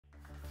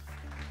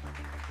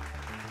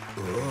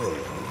Oh.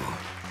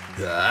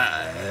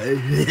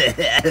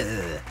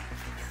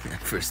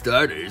 For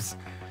starters,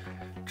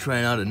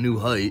 trying out a new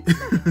height.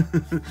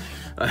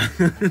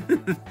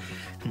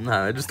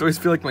 Nah, I just always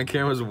feel like my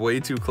camera's way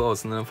too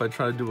close, and then if I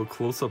try to do a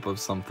close-up of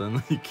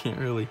something, you can't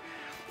really,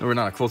 or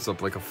not a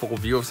close-up, like a full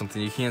view of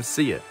something, you can't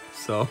see it.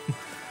 So,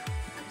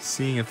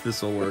 seeing if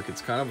this will work,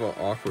 it's kind of an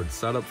awkward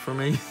setup for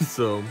me,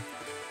 so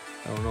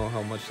I don't know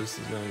how much this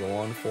is going to go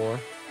on for,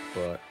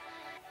 but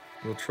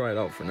we'll try it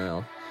out for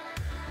now.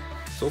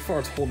 So far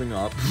it's holding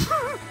up.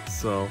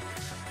 So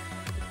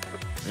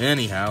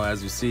anyhow,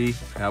 as you see,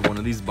 I have one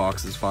of these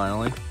boxes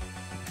finally.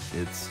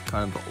 It's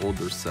kind of an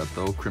older set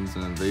though,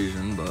 Crimson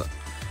Invasion, but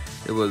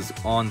it was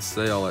on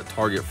sale at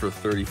Target for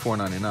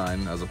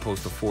 $34.99 as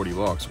opposed to 40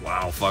 bucks.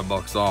 Wow,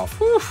 $5 off.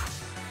 Whew.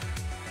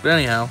 But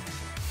anyhow,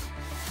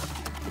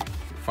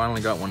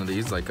 finally got one of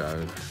these like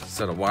I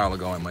said a while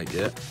ago I might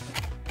get.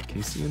 Can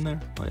you see in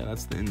there? Oh yeah,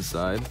 that's the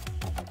inside.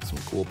 Some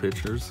cool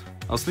pictures.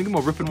 I was thinking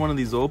about ripping one of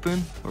these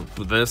open, or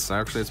with this,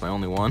 actually it's my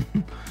only one,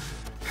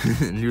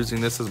 and using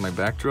this as my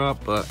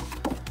backdrop, but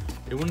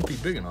it wouldn't be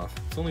big enough.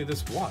 It's only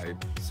this wide,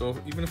 so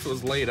even if it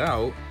was laid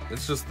out,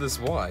 it's just this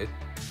wide.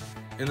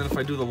 And then if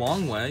I do the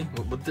long way,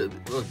 look,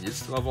 you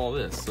still have all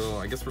this, so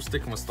I guess we're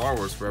sticking with Star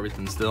Wars for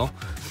everything still.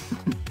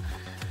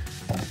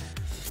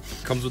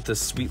 Comes with this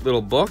sweet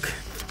little book,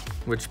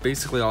 which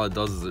basically all it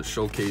does is it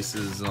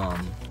showcases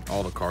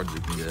all the cards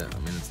you can get. I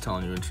mean, it's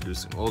telling you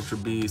introducing Ultra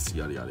Beast,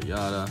 yada yada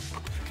yada.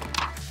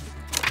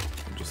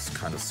 I'll just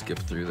kind of skip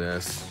through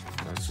this.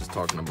 It's just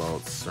talking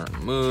about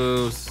certain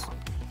moves,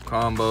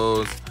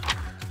 combos,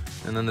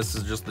 and then this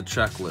is just the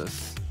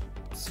checklist.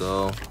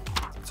 So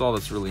that's all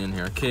that's really in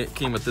here. It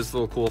came with this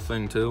little cool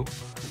thing too.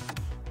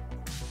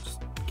 Just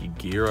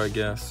gear, I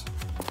guess.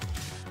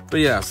 But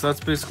yeah, so that's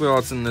basically all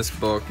that's in this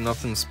book.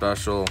 Nothing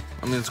special.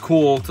 I mean, it's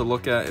cool to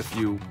look at if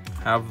you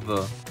have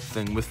the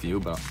thing with you,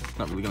 but I'm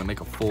not really gonna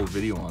make a full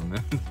video on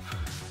this.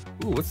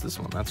 Ooh, what's this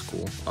one? That's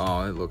cool.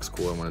 Oh, it looks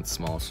cool when it's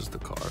small. It's just a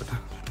card.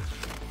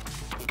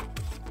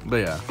 But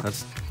yeah,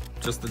 that's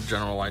just the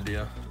general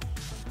idea.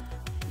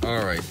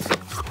 Alright,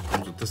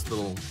 comes with this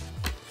little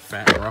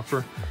fat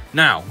wrapper.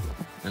 Now,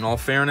 in all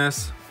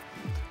fairness,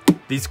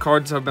 these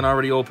cards have been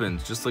already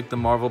opened, just like the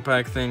Marvel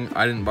pack thing.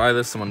 I didn't buy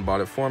this, someone bought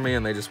it for me,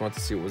 and they just wanted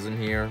to see what was in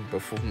here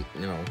before,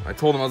 you know, I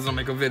told them I was gonna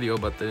make a video,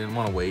 but they didn't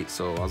want to wait,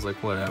 so I was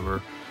like,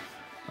 whatever.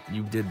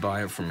 You did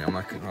buy it for me. I'm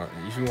not gonna,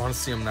 if you want to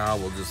see them now,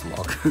 we'll just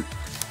look.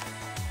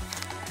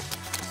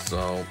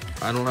 So,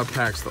 I don't have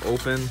packs to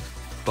open,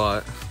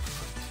 but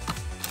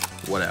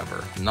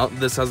whatever.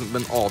 This hasn't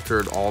been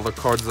altered. All the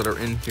cards that are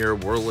in here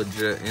were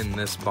legit in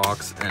this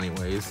box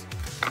anyways.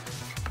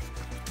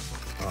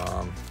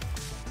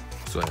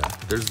 So yeah,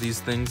 there's these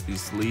things,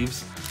 these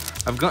sleeves.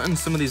 I've gotten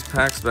some of these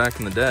packs back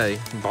in the day,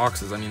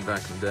 boxes I mean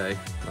back in the day,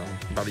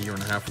 about a year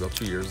and a half ago,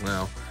 2 years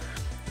now,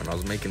 when I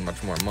was making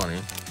much more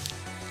money.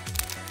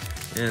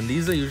 And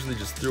these I usually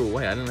just threw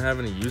away. I didn't have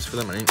any use for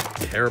them. I didn't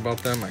care about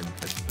them. I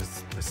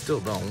still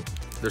don't.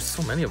 There's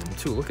so many of them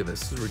too. Look at this.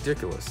 This is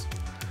ridiculous.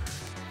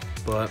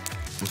 But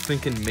I'm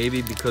thinking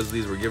maybe because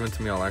these were given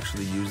to me, I'll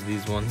actually use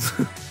these ones.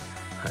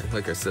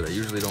 Like I said, I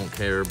usually don't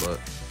care, but...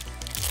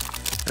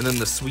 And then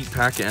the sweet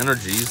pack of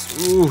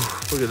energies. Ooh,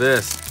 look at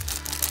this.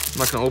 I'm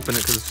not going to open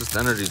it because it's just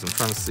energies. I'm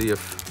trying to see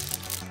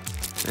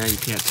if... you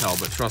can't tell,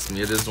 but trust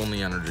me, it is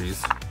only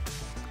energies.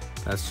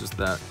 That's just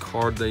that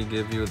card they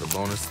give you, the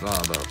bonus,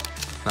 not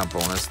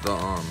bonus,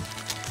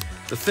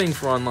 the thing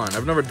for online.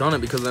 I've never done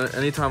it because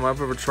anytime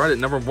I've ever tried it,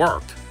 never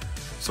worked.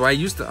 So I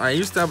used to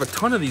have a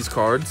ton of these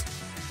cards,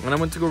 and I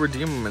went to go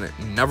redeem them, and it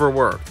never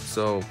worked.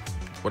 So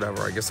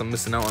whatever. I guess I'm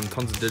missing out on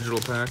tons of digital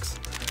packs.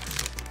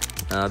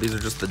 These are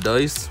just the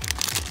dice.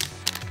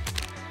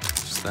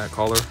 Just that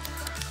color.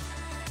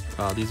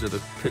 These are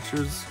the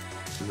pictures.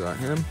 We got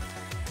him,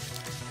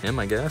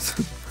 I guess.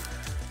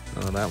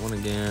 That one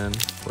again.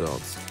 What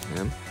else?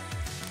 Him.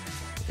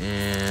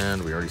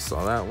 And we already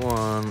saw that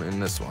one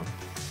and this one.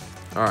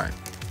 Alright.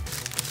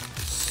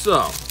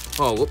 So,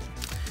 whoop.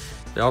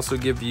 They also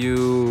give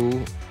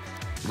you,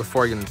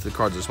 before I get into the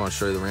cards, I just want to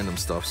show you the random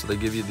stuff. So they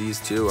give you these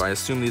two. I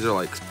assume these are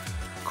like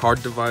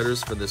card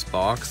dividers for this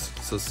box.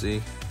 So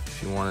see,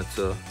 if you wanted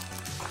to,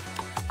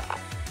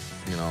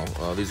 you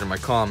know, these are my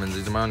commons,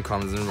 these are my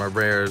uncommons, these are my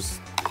rares.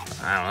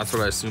 I don't know, that's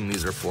what I assume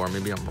these are for.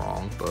 Maybe I'm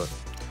wrong, but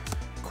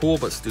cool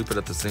but stupid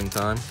at the same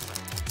time.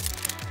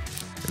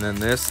 And then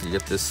this, you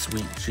get this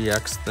sweet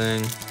GX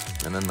thing,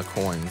 and then the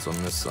coins on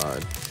this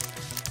side.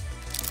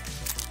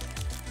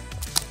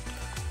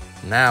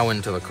 Now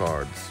into the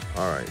cards.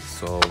 Alright,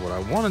 so what I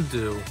want to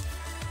do,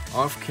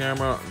 off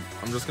camera,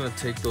 I'm just going to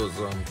take those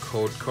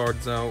code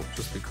cards out,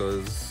 just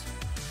because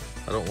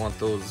I don't want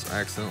those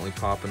accidentally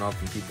popping up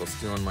and people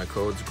stealing my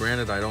codes.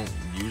 Granted, I don't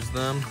use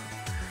them,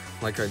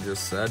 like I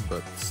just said,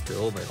 but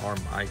still, they are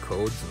my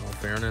codes in all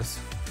fairness.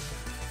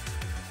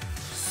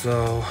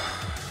 So,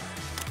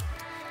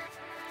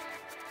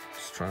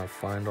 just trying to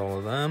find all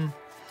of them.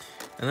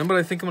 And then what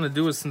I think I'm going to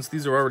do is, since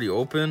these are already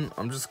open,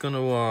 I'm just going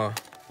to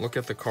look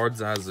at the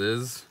cards as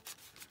is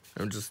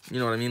And just, you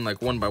know what I mean?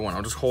 Like one by one.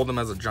 I'll just hold them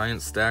as a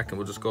giant stack and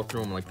we'll just go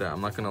through them like that.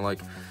 I'm not gonna like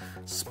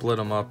split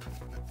them up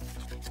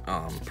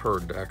per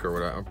deck or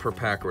whatever, per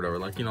pack or whatever.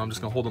 Like, you know, I'm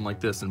just gonna hold them like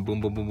this and boom,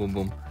 boom, boom, boom,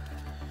 boom.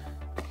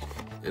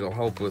 It'll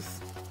help with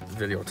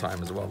video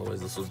time as well.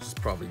 Otherwise, this will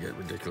just probably get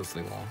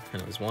ridiculously long.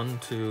 Anyways, 1,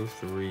 2,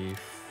 3,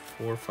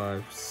 4,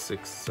 5,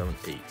 6, 7,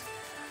 8.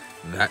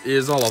 That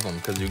is all of them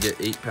because you get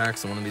 8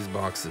 packs in one of these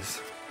boxes.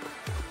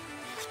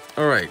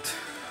 All right,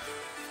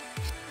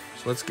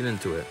 so let's get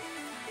into it.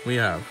 We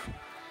have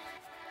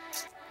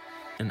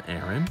an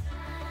Aaron,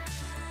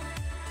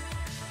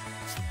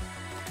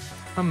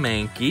 a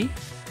Mankey,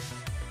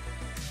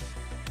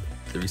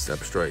 3-step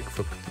strike,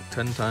 flip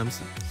 10 times,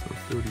 so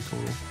 30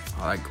 total.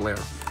 Oh, that glare.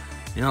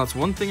 You know, it's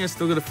one thing I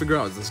still gotta figure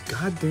out is this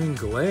goddamn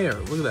glare.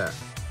 Look at that.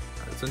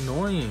 It's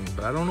annoying,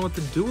 but I don't know what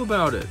to do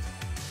about it.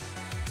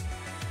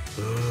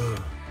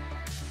 Ugh.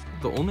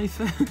 The only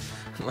thing,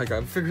 like,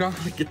 I've figured out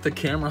how to get the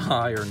camera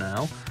higher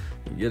now.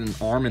 You get an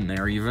arm in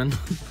there even.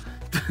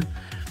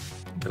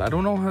 But I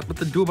don't know what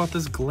to do about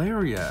this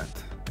glare yet.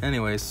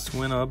 Anyway,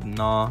 Swinub,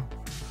 nah.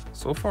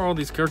 So far, all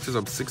these characters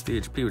have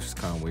 60 HP, which is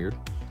kind of weird.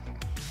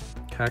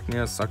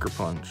 Cacnea, Sucker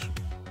Punch.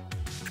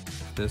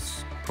 If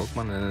this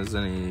Pokemon has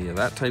any of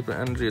that type of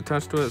energy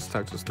attached to it, its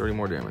attack does 30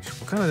 more damage.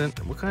 What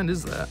kind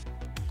is that?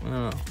 I don't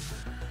know.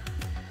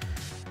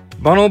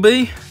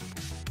 Bunnelby,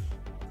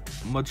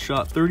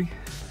 Mudshot 30.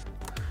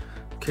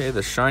 Okay,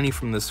 the shiny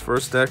from this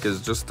first deck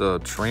is just a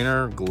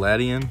trainer,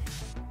 Gladion.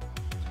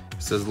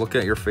 It says, look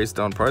at your face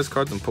down prize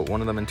cards and put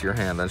one of them into your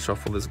hand. Then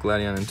shuffle this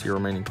Gladion into your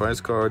remaining prize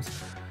cards.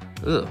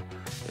 Ugh.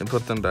 And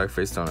put them back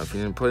face down. If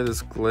you didn't play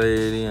this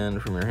Gladion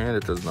from your hand,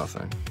 it does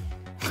nothing.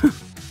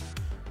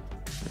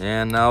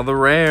 And now the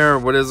rare.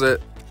 What is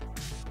it?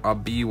 A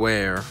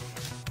Beware.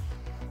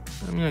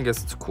 I mean, I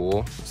guess it's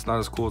cool. It's not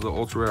as cool as the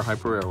ultra rare,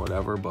 hyper rare, or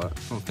whatever, but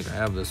I don't think I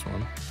have this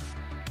one.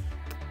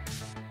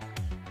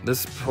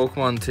 This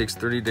Pokemon takes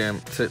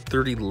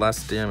 30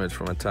 less damage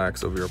from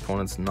attacks of your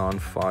opponent's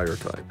non-fire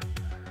type.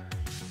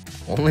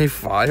 Only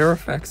fire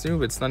affects you?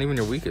 But it's not even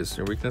your weakest.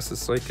 Your weakness is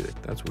psychic.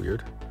 That's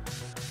weird.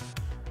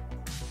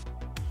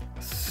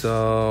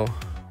 So,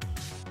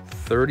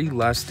 30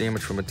 less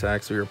damage from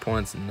attacks of your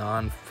opponent's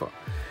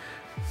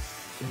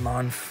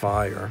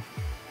non-fire.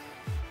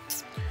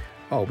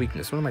 Oh,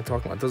 weakness. What am I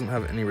talking about? It doesn't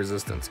have any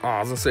resistance. Oh, I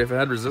was gonna say if it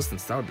had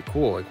resistance, that would be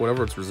cool. Like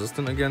whatever it's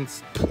resistant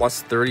against,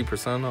 plus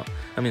 30% off.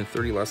 I mean,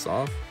 30 less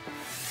off.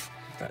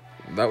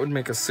 That would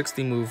make a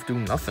 60 move do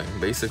nothing,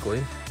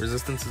 basically.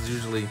 Resistance is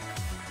usually,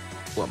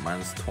 what,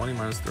 minus 20,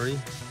 minus 30?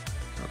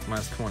 That's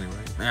minus 20,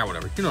 right? Yeah,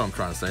 whatever. You know what I'm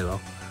trying to say,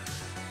 though.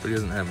 But he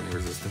doesn't have any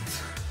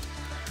resistance.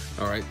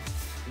 All right.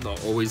 The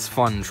always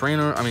fun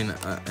trainer. I mean,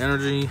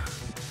 energy.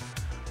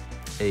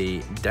 A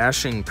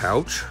dashing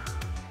pouch.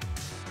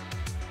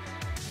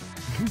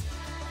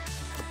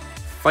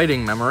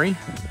 Fighting memory.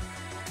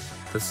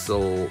 This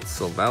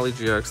Silvally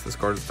GX, this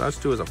card is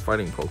attached to is a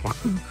fighting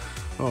Pokemon.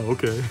 Oh,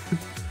 okay.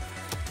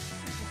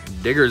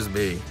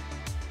 Diggersby. I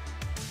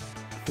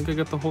think I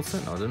got the whole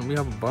set now. Didn't we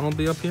have a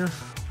Bunnelby up here?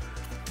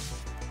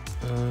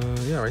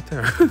 Yeah, right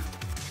there. You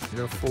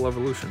got a full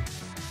evolution.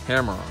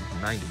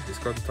 Hammer-On, 90.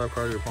 Discard the top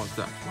card of your opponent's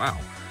deck. Wow.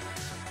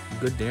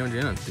 Good damage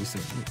and a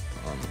decent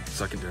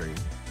secondary.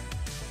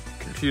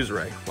 Confuse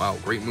Ray. Wow,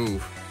 great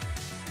move.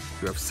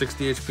 You have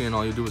 60 HP and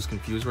all you do is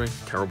Confuse Ray.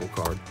 Terrible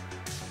card.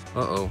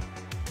 Uh-oh.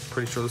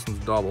 Pretty sure this one's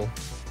double.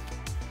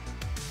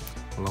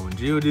 Hello and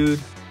Geodude.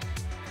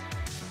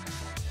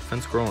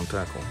 Fence Grow and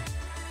Tackle.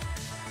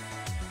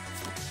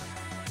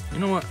 You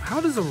know what?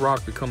 How does a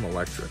rock become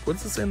electric? What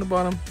does it say in the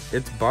bottom?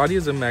 Its body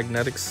is a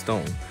magnetic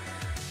stone.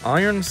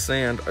 Iron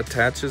sand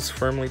attaches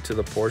firmly to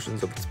the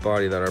portions of its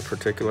body that are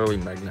particularly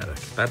magnetic.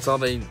 That's how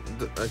they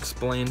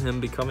explain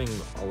him becoming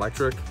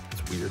electric.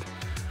 It's weird.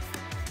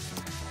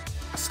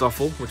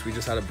 Stuffle, which we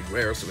just had a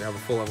Beware, so we have a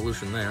full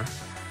evolution there.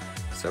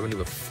 70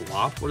 with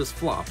Flop. What is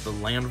Flop? The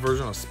land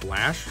version of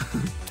Splash?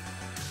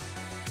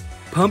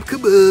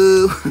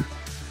 Pumpkaboo!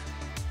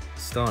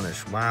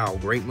 Astonish. Wow,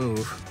 great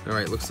move.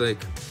 Alright, looks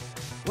like...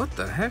 What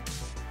the heck?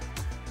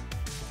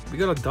 We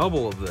got a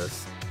double of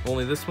this.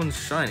 Only this one's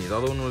shiny. The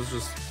other one was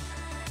just...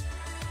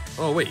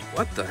 Oh, wait.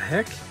 What the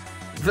heck?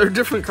 They're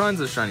different kinds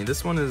of shiny.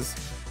 This one is...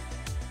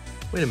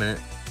 Wait a minute.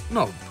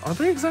 No, are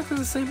they exactly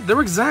the same?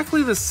 They're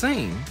exactly the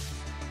same.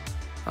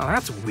 Oh,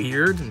 that's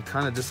weird and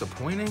kind of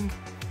disappointing.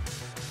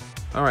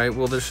 Alright,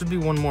 well, there should be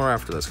one more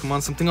after this. Come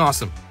on, something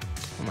awesome.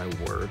 Oh, my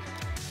word.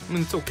 I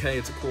mean, it's okay.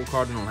 It's a cool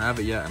card. I don't have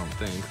it yet, I don't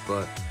think.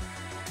 But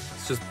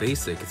it's just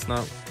basic. It's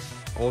not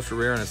ultra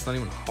rare, and it's not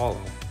even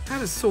hollow.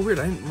 That is so weird.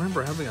 I didn't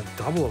remember having a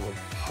double of a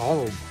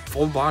hollow,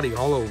 full body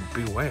hollow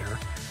Beware.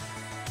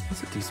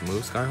 That's a decent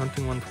move. Sky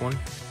Hunting 120.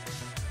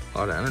 A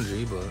lot of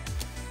energy, but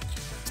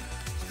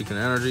speaking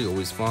of energy,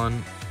 always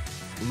fun.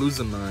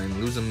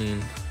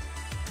 Luzamine.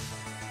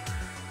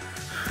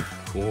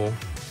 Cool.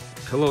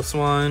 Pillow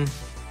Swine.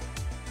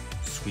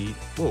 Sweet.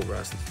 Whoa,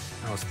 rest.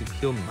 Now Sleep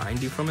Heal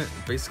 90 from it.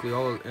 Basically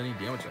all of any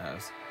damage it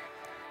has.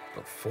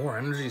 But 4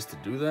 energies to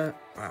do that?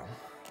 Wow.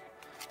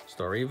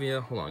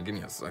 Staravia. Hold on, give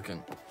me a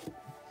second.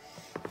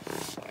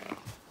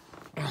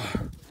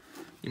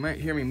 You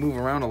might hear me move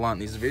around a lot in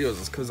these videos.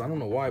 It's because I don't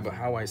know why, but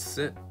how I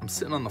sit. I'm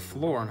sitting on the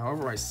floor, and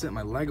however I sit,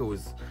 my Lego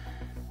is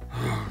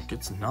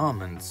gets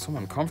numb and it's so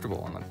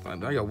uncomfortable.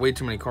 And I got way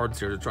too many cards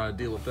here to try to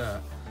deal with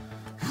that.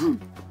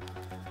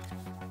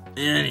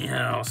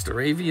 Anyhow,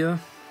 Staravia.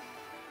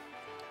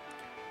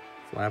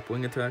 Flap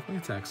wing attack. Wing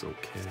attack's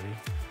okay.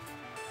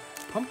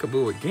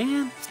 Pumpkaboo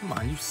again? Come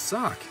on, you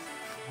suck.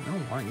 I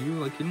don't want you.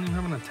 Like, you didn't even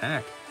have an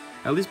attack.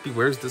 At least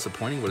Beware's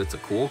disappointing, but it's a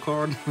cool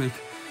card. Like,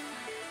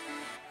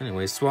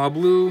 anyway,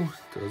 Swablu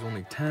does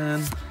only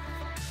 10.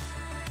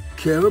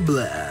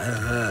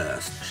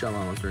 Carablast.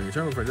 Shalom. During your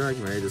turn for a deck,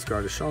 you may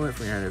discard a Shalom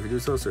from your hand. If you do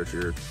so, search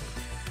your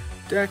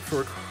deck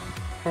for a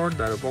card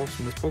that evolves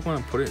from this Pokemon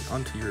and put it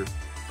onto your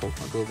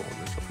Pokemon Go Evolve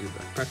and shuffle your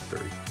deck. Pack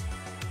 30.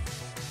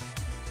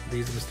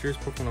 These mysterious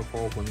Pokemon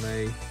evolve when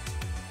they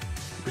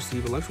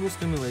receive electrical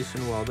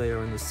stimulation while they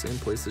are in the same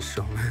place as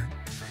Shaman.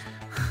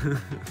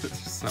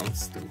 This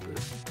sounds stupid.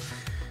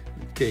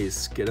 Okay,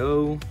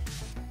 Skiddo.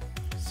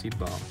 Seed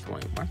Bomb.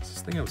 Wait, why does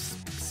this thing have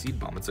Seed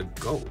Bomb? It's a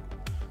go.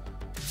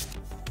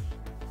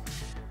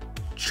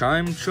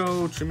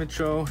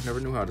 Chimicho. Never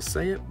knew how to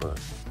say it, but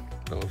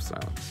Bell of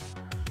Silence.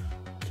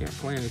 Can't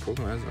play any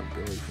Pokemon as an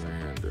ability from their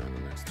hand during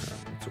the next turn.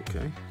 It's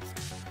okay.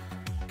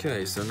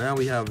 Okay, so now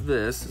we have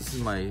this. This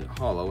is my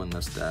Hollow in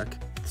this deck.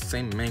 The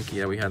same Mankey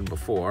that we had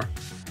before.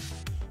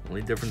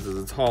 Only difference is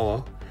it's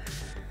Hollow.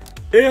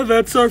 And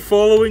that's our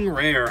following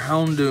rare,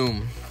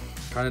 Houndoom.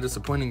 Kind of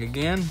disappointing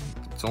again.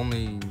 It's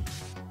only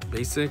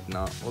basic,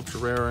 not ultra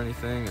rare or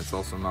anything. It's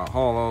also not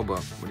Hollow, but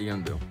what are you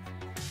gonna do?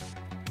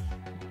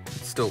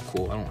 It's still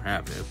cool. I don't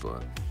have it,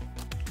 but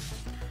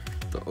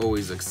the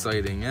always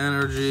exciting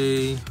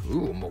energy.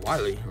 Ooh,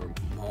 Mawile or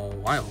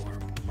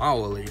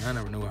Mawile. I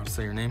never knew how to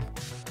say your name.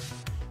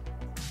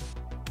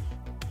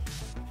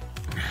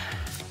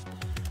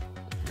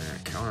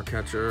 Counter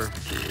Catcher,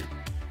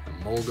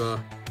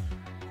 Emolga,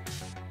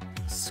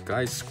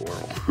 Sky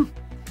Squirrel.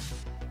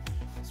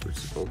 Switch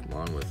the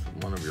Pokemon with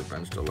one of your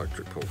benched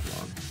electric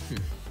Pokemon.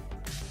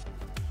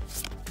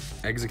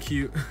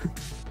 Execute.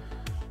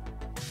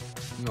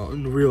 No,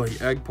 really,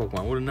 Egg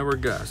Pokemon. Would have never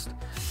guessed.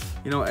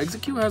 You know,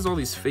 Execute has all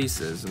these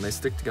faces and they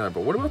stick together,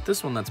 but what about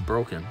this one that's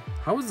broken?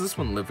 How is this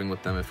one living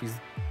with them if he's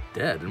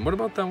dead? And what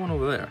about that one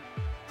over there?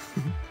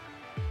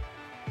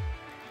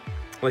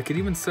 Like, it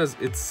even says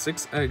it's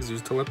 6 eggs use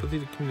telepathy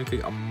to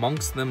communicate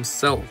amongst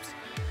themselves.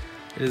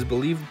 It is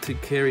believed to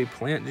carry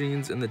plant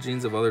genes and the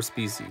genes of other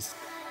species.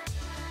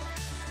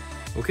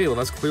 Okay, well,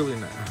 that's clearly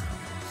not.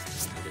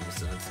 This doesn't make any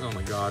sense. Oh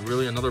my god,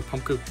 really? Another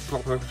pumpkin?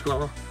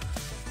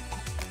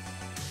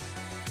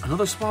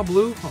 Another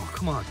Swablu? Oh,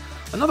 come on.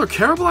 Another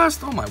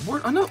Carablast? Oh my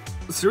word.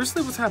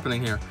 Seriously, what's happening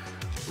here?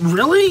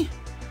 Really?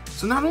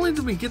 So not only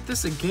did we get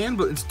this again,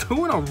 but it's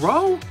 2 in a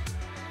row?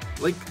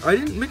 Like, I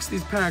didn't mix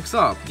these packs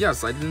up.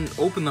 Yes, I didn't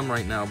open them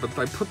right now, but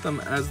I put them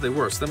as they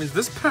were. So that means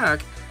this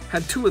pack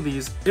had 2 of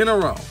these in a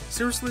row.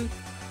 Seriously?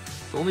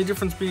 The only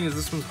difference being is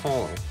this one's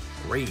Hollow.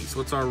 Great. So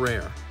what's our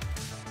rare?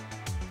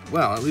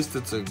 Well, at least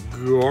it's a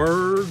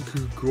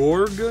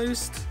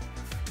Gorgeist.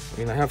 I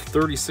mean, I have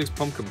 36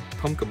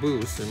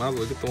 Pumpkaboos, so you might as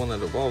well get the one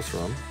that evolves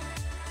from.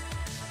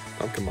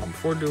 Pumpkin Bomb.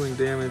 Before doing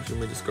damage, you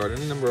may discard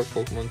any number of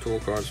Pokemon tool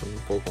cards from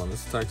the Pokemon.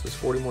 This attack does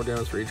 40 more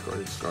damage for each card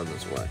you discard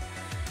this way.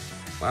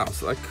 Wow,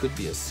 so that could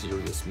be a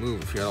serious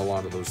move if you had a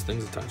lot of those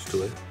things attached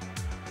to it.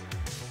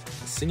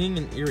 Singing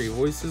in eerie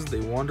voices,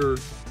 they wander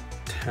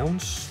town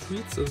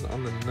streets as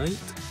on the night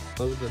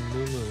of the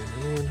new moon.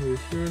 Anyone who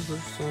hears their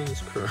song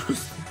is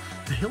cursed.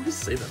 They always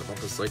say that about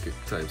the psychic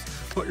types.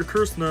 Oh, you're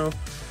cursed now.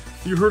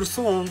 You heard a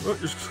song. Oh,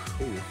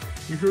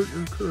 you heard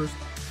you're cursed.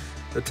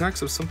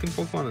 Attacks of something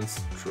Pokemon and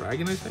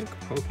Dragon, I think.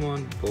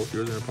 Pokemon, both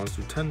yours and your opponents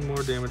do 10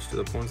 more damage to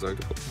the opponent's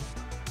active Pokemon.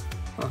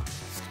 Huh.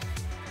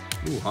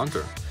 Ooh,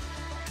 Hunter.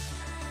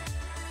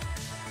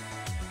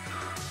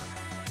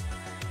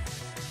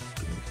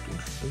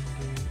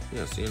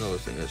 Yeah, see another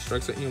thing. It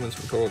strikes at humans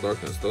from total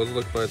darkness. Those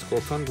licked by its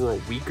cold tongue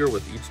grow weaker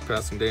with each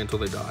passing day until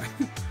they die.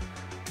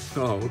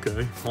 Oh,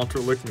 okay. Haunter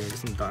licked me. I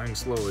guess I'm dying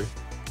slowly.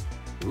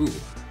 Ooh.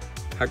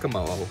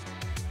 Hekamallo.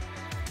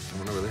 I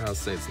don't know really how to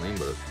say its name,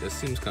 but it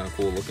seems kind of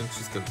cool looking. It's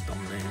just got a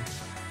dumb name.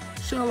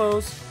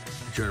 Shallows.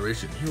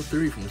 Generation. Heal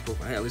 3 from this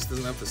Pokemon. Hey, at least it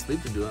doesn't have to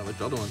sleep to do that like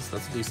the other ones.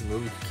 That's a decent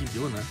move. You can keep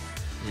doing that.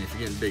 I mean, if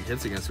you're getting big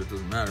hits against it, it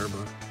doesn't matter,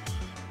 but...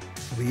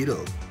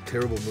 Weedle.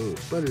 Terrible move.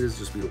 But it is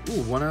just Weedle.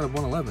 Ooh, 1 out of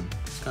 111.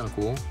 It's kind of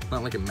cool.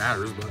 Not like it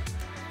matters, but...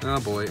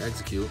 Oh boy,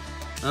 Execute.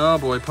 Oh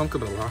boy,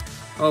 Pumpkaboo.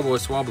 Oh boy,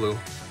 Swablu.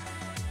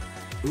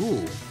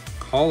 Ooh.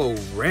 Hollow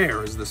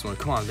Rare is this one.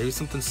 Come on, maybe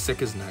something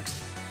sick is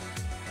next.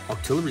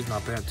 Octillery's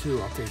not bad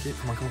too. I'll take it.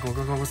 Come on,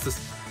 come on. What's this?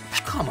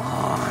 Come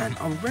on.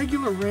 A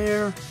regular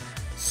rare.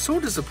 So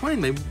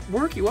disappointing. They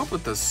work you up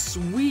with the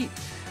sweet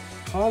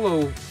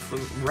Hollow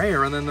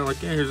rare, and then they're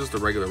like, yeah, here's just a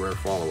regular rare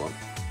follow-up.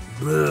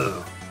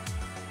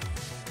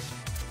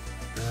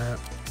 That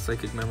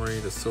Psychic Memory,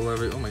 the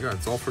Silvally. Oh my god,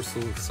 it's all for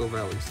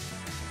Silvallies.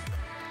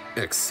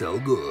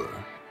 Excelgor.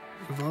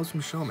 Evolves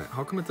from Shelmet.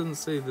 How come it doesn't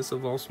say this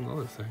evolves from the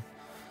other thing?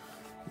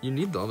 You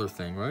need the other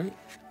thing, right?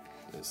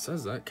 It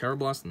says that.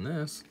 Carablast and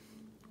this.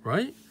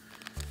 Right?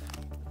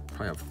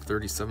 probably have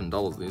 37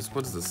 doubles of these.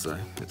 What does this say?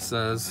 It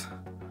says,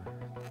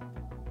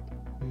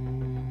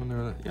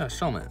 yeah,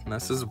 Shellmet. And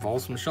that says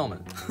Evolves from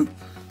Shellmet.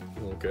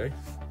 Okay.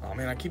 Oh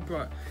man, I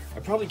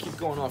probably keep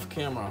going off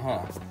camera,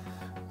 huh?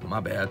 My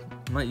bad.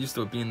 I'm not used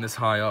to it being this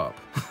high up.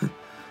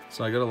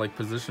 So I gotta like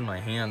position my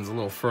hands a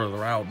little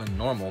further out than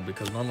normal,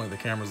 because normally the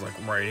camera's like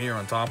right here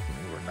on top of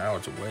me, where now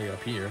it's way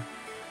up here.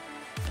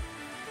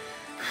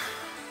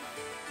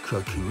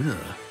 Kakuna.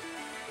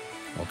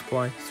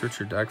 Multiply. Search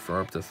your deck for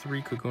up to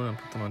 3 Kakuna and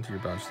put them onto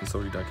your bench, then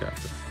sort your deck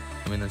after.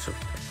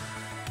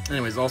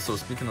 Anyways, also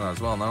speaking of that as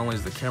well, not only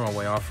is the camera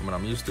way off from what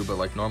I'm used to, but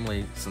like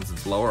normally since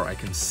it's lower, I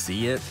can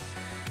see it.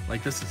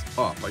 Like this is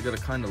up. I gotta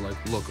kind of like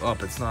look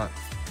up. It's not,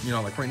 you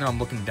know, like right now I'm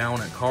looking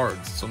down at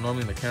cards, so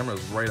normally the camera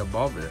is right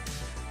above it.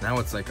 Now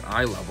it's like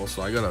eye level,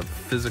 so I gotta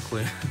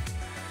physically.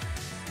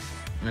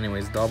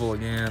 Anyways, double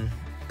again.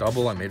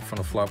 Double. I made fun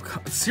of flop.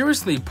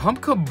 Seriously,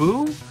 Pump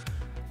Kaboo?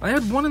 I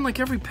had one in like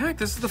every pack.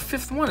 This is the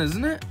 5th one,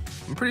 isn't it?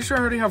 I'm pretty sure I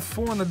already have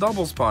 4 in the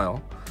doubles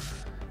pile.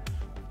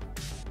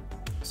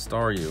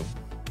 Staryu.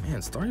 Man,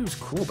 Staryu's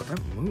cool, but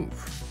that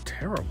move,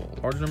 terrible.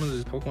 Large numbers of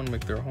these Pokemon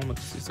make their home at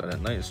the seaside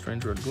at night. A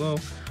strange red glow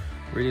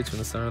radiates from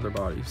the center of their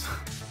bodies.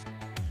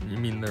 You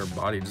mean their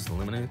body just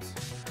eliminates?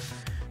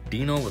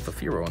 Dino with a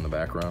Firo in the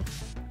background.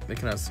 They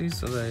cannot see,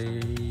 so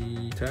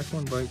they tackle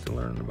and bite to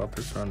learn about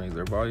their surroundings.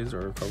 Their bodies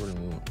are covered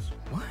in wounds.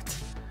 What?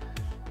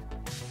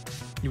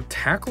 You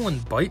tackle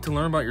and bite to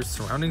learn about your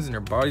surroundings and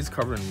your body's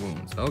covered in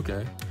wounds.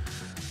 Okay.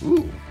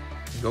 Ooh.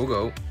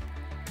 Go-Go.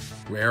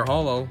 Rare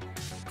holo.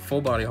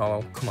 Full body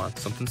holo. Come on,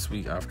 something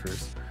sweet after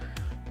this.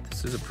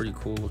 This is a pretty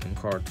cool looking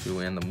card too,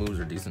 and the moves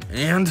are decent.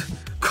 And,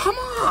 come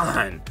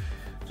on!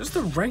 Just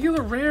a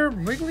regular rare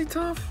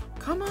Wigglytuff?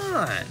 Come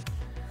on!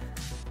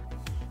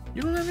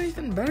 You don't have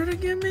anything better to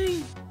give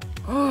me?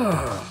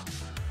 Ugh.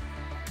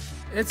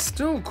 It's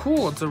still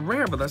cool, it's a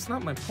rare, but that's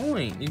not my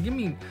point.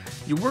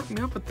 You work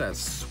me up with that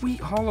sweet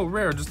holo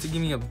rare just to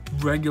give me a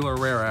regular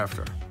rare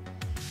after.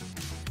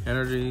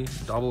 Energy,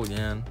 double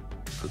again.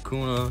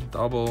 Kakuna,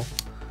 double.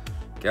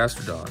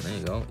 Gastrodon, there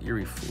you go.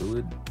 Eerie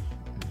Fluid.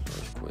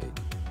 Earthquake.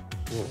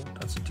 Whoa,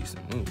 that's a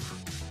decent move.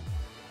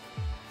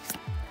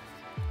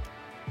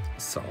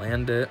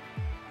 Salandit.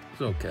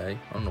 It's okay.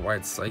 I don't know why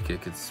it's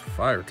psychic, it's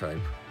fire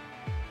type.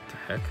 What the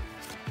heck?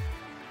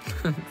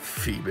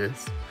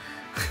 Phoebus.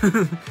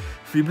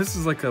 Phoebus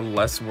is like a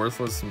less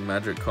worthless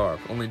Magikarp.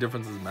 Only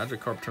difference is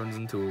Magikarp turns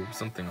into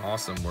something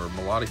awesome, where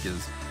Melodic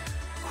is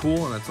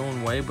cool in its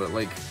own way, but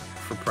like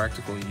for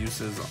practical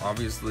uses,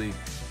 obviously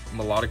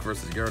Melodic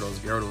versus Gyarados,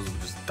 Gyarados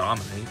would just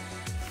dominate.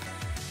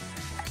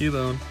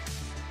 Keylone.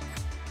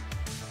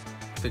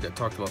 I think I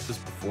talked about this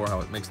before, how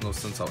it makes no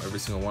sense how every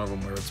single one of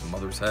them wear its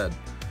mother's head.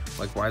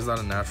 Like, why is that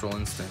a natural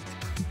instinct?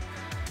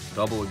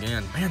 Double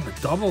again. Man, the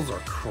doubles are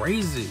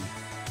crazy.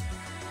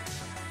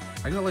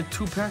 I got like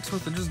 2 packs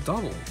worth of just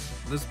doubles.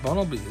 This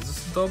Bunnelby, is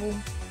this a double?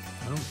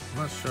 I'm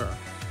not sure.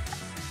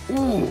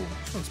 Ooh,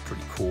 this one's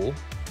pretty cool.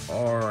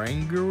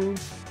 Oranguru.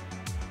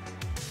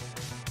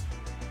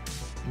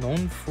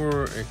 Known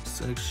for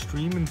its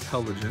extreme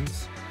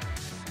intelligence,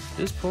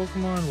 this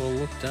Pokemon will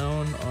look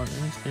down on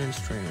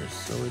inexperienced trainers,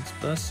 so it's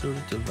best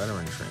suited to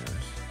veteran trainers.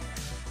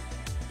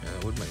 Yeah,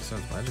 it would make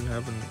sense. Imagine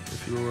having,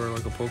 if you were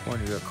like a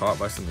Pokemon, you got caught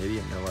by some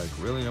idiot and you're like,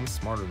 really, I'm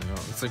smarter than you.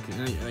 It's like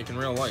in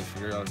real life,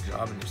 you're out of a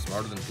job and you're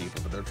smarter than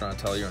people, but they're trying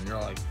to tell you and you're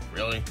like,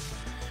 really?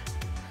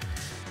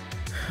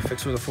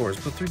 Fix for the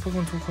forest. Put 3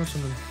 Pokemon to a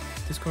question and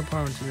discard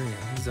power into your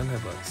hand. He's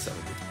Headbutt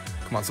 70.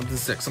 Come on, something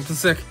sick, something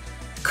sick.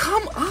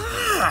 Come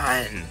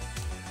on!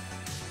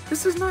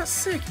 This is not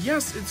sick.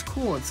 Yes, it's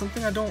cool. It's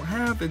something I don't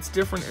have. It's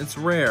different. It's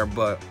rare,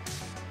 but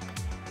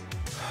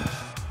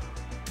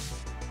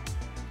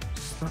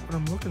it's not what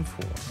I'm looking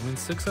for. I mean,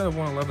 6 out of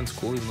 111 is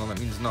cool, even though that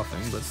means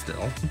nothing, but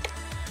still.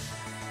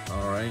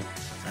 Alright.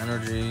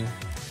 Energy.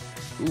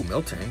 Ooh,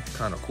 Miltank.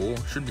 Kind of cool.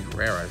 Should be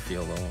rare, I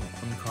feel, though.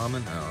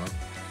 Uncommon? I don't know.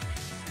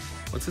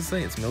 What's it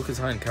say? Its milk is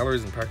high in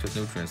calories and packed with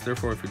nutrients.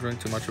 Therefore, if you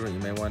drink too much of it, you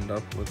may wind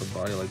up with a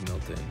body like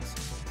Miltank's.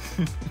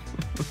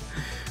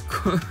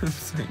 I'm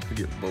saying to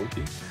get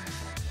bulky.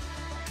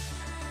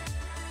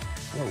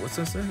 Whoa, what's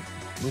that say?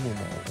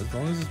 Lumomal. As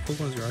long as this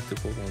Pokemon is your active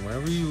Pokemon,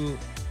 whenever you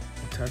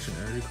attach an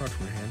energy card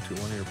from your hand to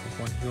one of your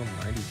Pokemon, heal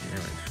 90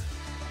 damage.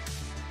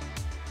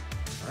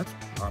 That's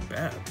not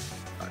bad.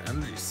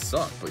 Energy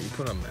suck, but you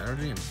put on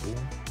energy and boom,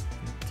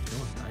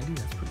 heal 90?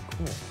 That's pretty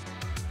cool.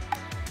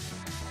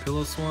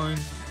 Pillow Swine.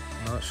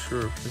 Not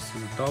sure if this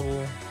is a double. I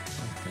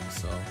don't think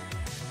so.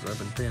 Because I've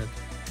been paying it.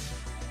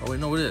 Oh wait,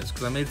 no it is,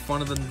 because I made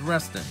fun of the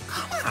resting.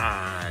 Come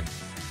on!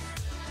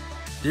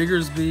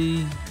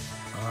 Diggersby.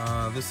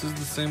 This is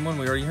the same one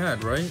we already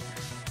had, right?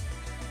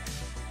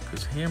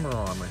 Because Hammer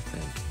Arm, I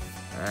think.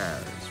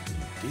 That is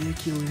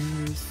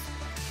ridiculous.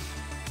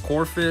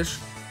 Corefish.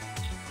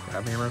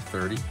 Crab Hammer,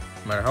 30. No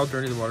matter how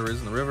dirty the water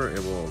is in the river, it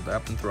will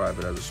adapt and thrive.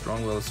 It has a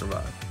strong will to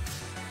survive.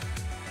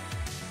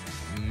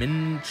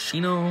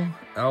 Minchino.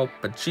 Al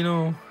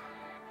Pacino.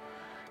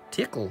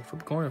 Tickle for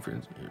the corner if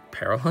you're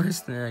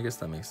paralyzed. Yeah, I guess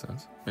that makes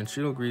sense.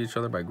 Minchino greet each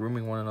other by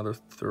grooming one another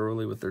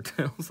thoroughly with their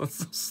tails. That's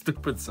so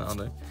stupid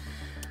sounding.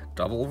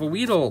 Double of a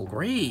Weedle,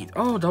 great.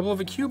 Oh, double of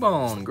a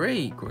Cubone,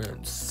 great.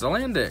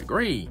 Salandit,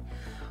 great.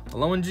 A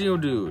Alolan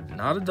Geodude,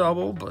 not a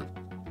double, but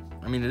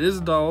I mean it is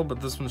a double,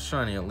 but this one's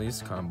shiny at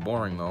least. Kind of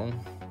boring though.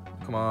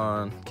 Come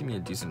on, give me a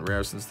decent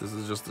rare since this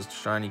is just a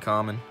shiny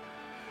common.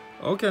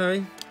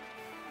 Okay,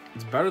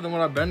 it's better than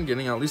what I've been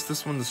getting. At least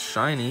this one's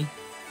shiny.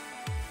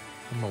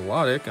 A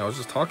Melodic. I was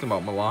just talking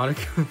about Melodic.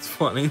 It's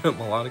funny that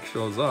Melodic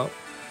shows up.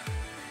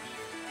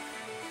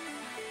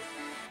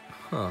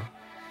 Huh.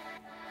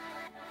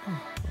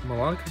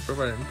 Melodic has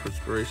provided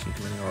inspiration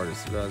to many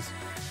artists. It has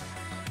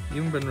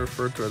even been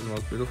referred to as the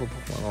most beautiful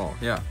Pokemon of all.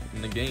 Yeah,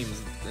 in the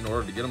games, in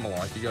order to get a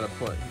Melodic, you gotta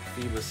put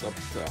Phoebus up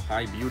to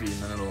high beauty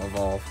and then it'll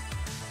evolve.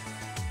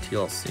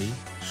 TLC.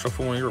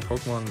 Shuffle one of your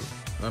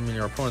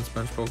your opponent's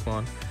bench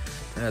Pokemon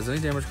that has any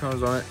damage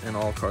counters on it and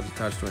all cards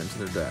attached to it into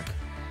their deck.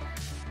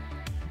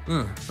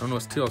 I don't know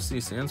what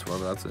TLC stands for,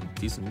 but that's a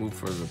decent move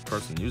for the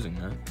person using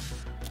that.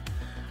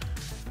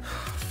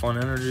 Fun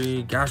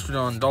Energy,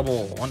 Gastrodon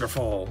double,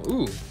 wonderful.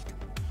 Ooh,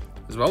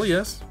 as well,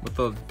 yes, what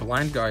the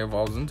blind guy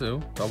evolves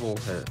into. Double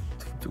hit,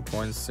 2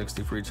 points,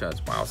 60 free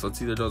chats. Wow, so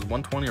it's either does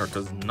 120 or it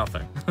does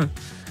nothing.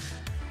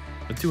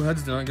 The two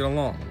heads do not get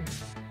along.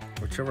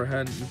 Whichever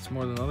head eats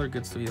more than the other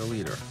gets to be a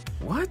leader.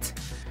 What?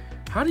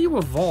 How do you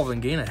evolve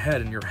and gain a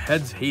head and your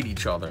heads hate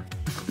each other?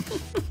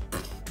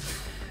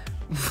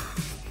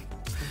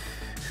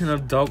 And a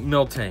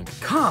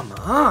Miltank. Come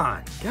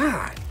on,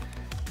 God.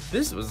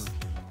 This was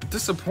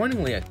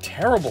disappointingly a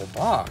terrible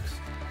box.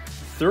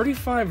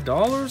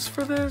 $35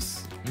 for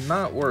this?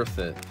 Not worth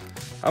it.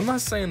 I'm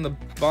not saying the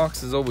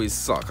boxes always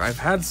suck. I've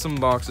had some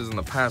boxes in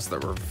the past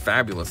that were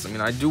fabulous. I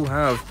mean, I do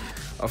have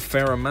a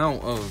fair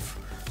amount of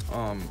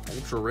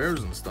ultra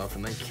rares and stuff,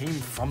 and they came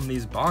from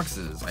these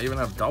boxes. I even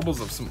have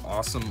doubles of some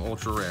awesome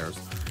ultra rares.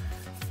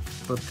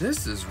 But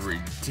this is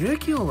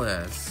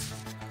ridiculous.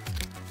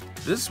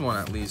 This one,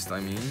 at least, I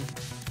mean,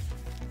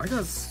 I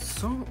got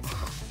so...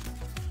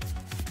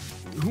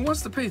 Who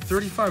wants to pay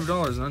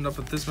 $35 and end up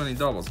with this many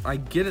doubles? I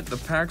get it, the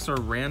packs are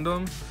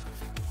random,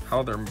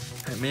 how they're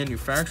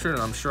manufactured,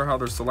 and I'm sure how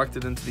they're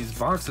selected into these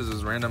boxes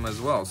is random as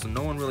well, so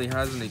no one really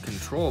has any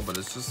control, but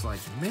it's just like,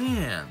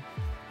 man.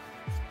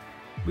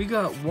 We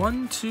got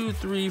 1, 2,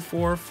 3,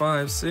 4,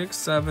 5, 6,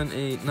 7,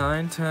 8,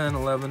 9, 10,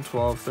 11,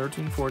 12,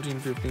 13, 14,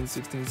 15,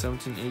 16,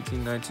 17,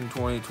 18, 19,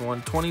 20,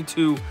 21,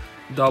 22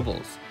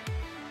 doubles.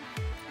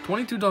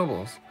 22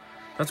 doubles.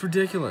 That's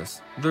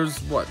ridiculous. There's,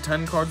 what,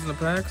 10 cards in the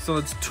pack? So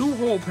it's 2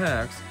 whole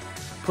packs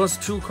plus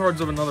 2 cards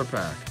of another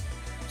pack.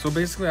 So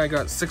basically I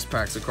got 6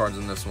 packs of cards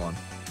in this one.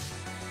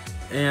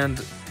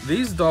 And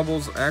these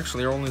doubles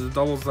actually are only the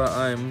doubles that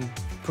I'm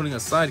putting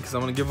aside because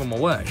I'm going to give them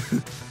away.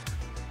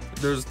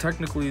 There's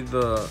technically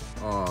the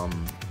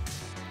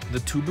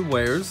 2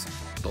 Bewares.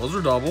 Those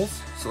are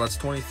doubles, so that's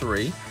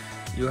 23.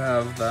 You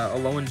have that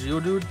Alolan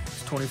Geodude,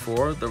 it's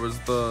 24. There was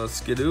the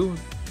Skidoo,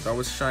 that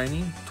was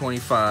shiny,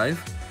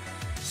 25.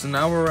 So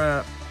now we're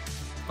at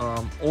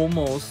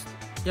almost,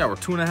 yeah, we're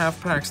 2.5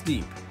 packs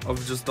deep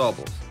of just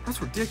doubles. That's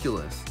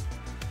ridiculous.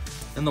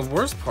 And the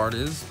worst part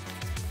is,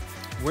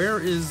 where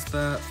is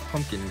that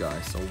pumpkin guy?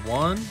 So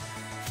 1,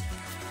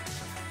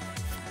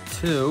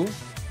 2,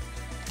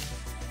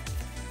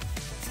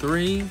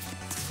 3,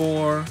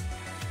 4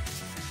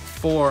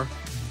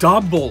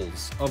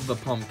 doubles of the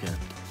pumpkin.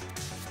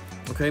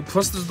 Okay,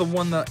 plus there's the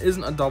one that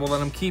isn't a double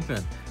that I'm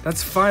keeping.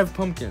 That's 5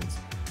 pumpkins.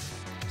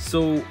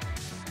 So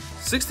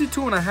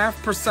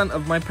 62.5%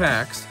 of my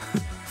packs,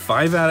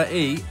 5 out of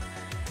 8,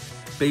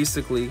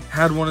 basically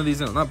had one of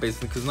these in it. Not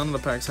basically, because none of the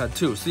packs had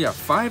 2. So yeah,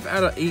 5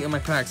 out of 8 of my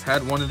packs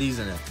had one of these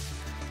in it.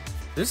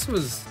 This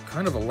was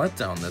kind of a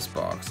letdown, this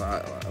box.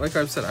 Like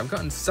I've said, I've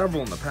gotten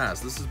several in the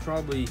past. This is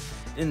probably,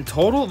 in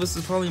total, this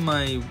is probably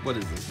my, what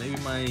is this, maybe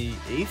my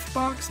 8th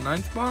box,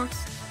 9th box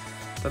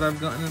that I've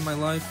gotten in my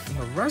life. And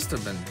the rest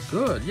have been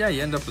good. Yeah,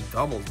 you end up with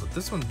doubles, but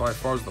this one by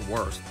far is the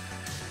worst.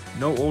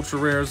 No ultra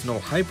rares, no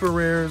hyper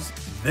rares,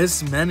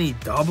 this many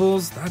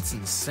doubles, that's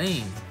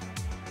insane.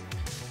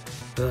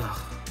 Ugh.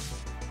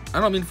 I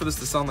don't mean for this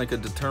to sound like a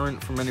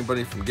deterrent from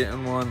anybody from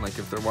getting one, like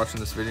if they're watching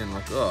this video and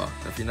like, ugh,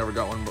 if you never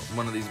got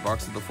one of these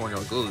boxes before and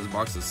you're like, oh, these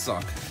boxes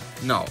suck.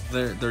 No,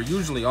 they're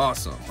usually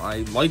awesome. I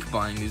like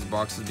buying these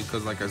boxes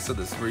because, like I said,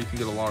 this is where you can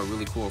get a lot of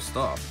really cool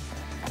stuff.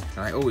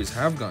 And I always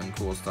have gotten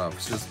cool stuff.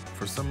 It's just,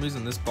 for some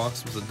reason, this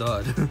box was a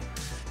dud.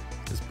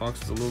 This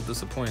box was a little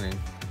disappointing.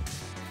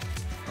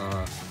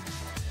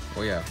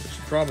 Well, yeah, we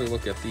should probably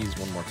look at these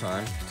one more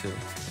time, too.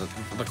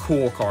 The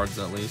cool cards,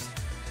 at least.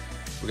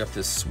 We got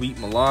this sweet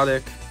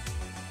Melodic,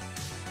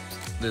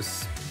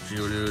 this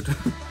Geodude,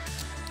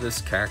 this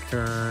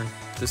Cacturn,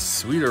 this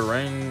sweet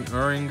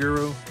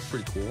Oranguru,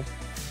 pretty cool.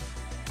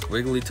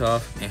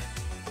 Wigglytuff,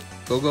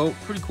 Go-Go,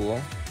 pretty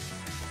cool.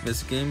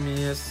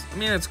 Misgamius, I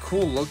mean, it's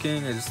cool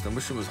looking, I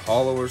wish it was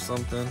hollow or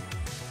something.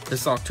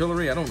 This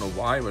Octillery, I don't know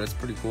why, but it's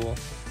pretty cool.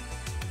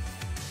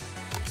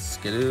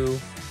 Skidoo.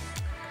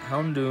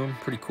 Houndoom,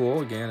 pretty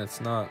cool. Again,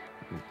 it's not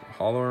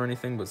hollow or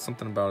anything, but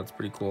something about it's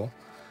pretty cool.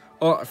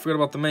 Oh, I forgot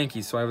about the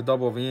Mankey, so I have a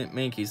double of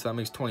Mankey, so that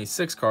makes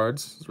 26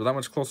 cards. So we're that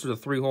much closer to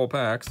 3 whole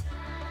packs.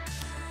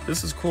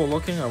 This is cool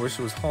looking. I wish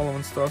it was hollow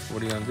and stuff.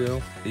 What are you gonna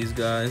do? These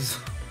guys.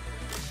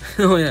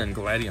 Oh yeah, and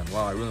Gladion.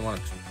 Wow, I really want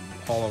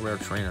a hollow rare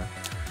trainer.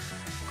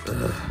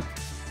 Ugh.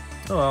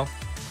 Oh well.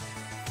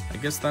 I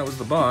guess that was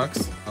the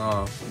box.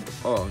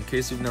 Oh, in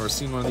case you've never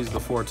seen one of these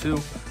before too,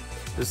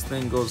 this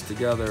thing goes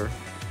together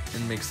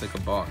and makes like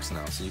a box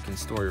now, so you can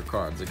store your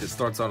cards. Like, it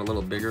starts out a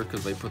little bigger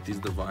because they put these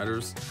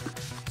dividers.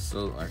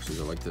 So actually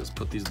go like this,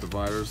 put these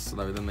dividers so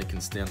that then they can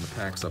stand the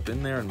packs up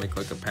in there and make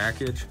like a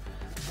package.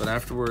 But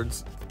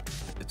afterwards,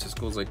 it just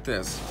goes like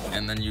this,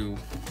 and then you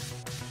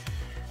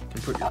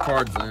can put your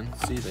cards in.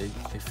 See, they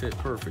fit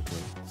perfectly.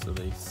 So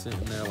they sit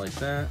in there like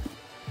that.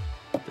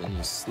 Then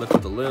you slip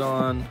the lid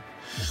on,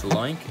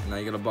 schlank, and now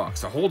you get a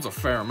box. It holds a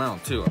fair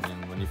amount too. I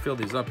mean, when you fill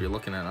these up, you're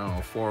looking at, I don't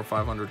know, 400 or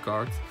 500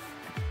 cards.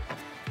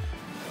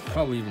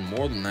 Probably even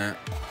more than that.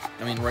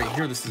 I mean, right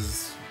here, this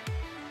is,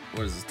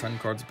 what is this, 10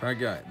 cards a pack?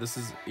 Yeah, this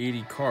is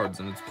 80 cards,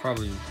 and it's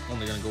probably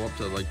only gonna go up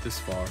to like this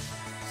far.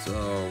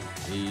 So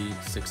 8,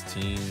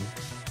 16,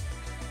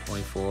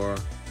 24,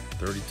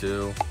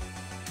 32,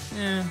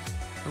 yeah,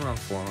 around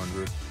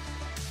 400.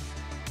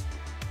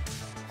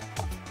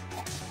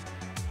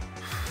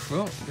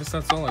 Well, I guess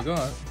that's all I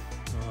got.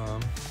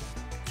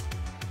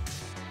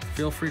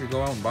 Feel free to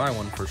go out and buy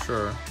one for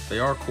sure. They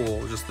are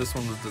cool, just this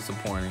one was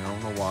disappointing. I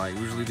don't know why.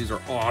 Usually these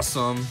are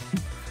awesome.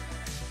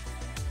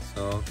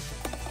 So,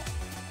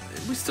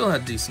 we still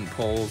had decent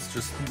pulls,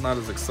 just not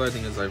as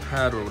exciting as I've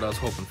had or what I was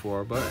hoping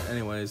for. But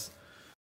anyways,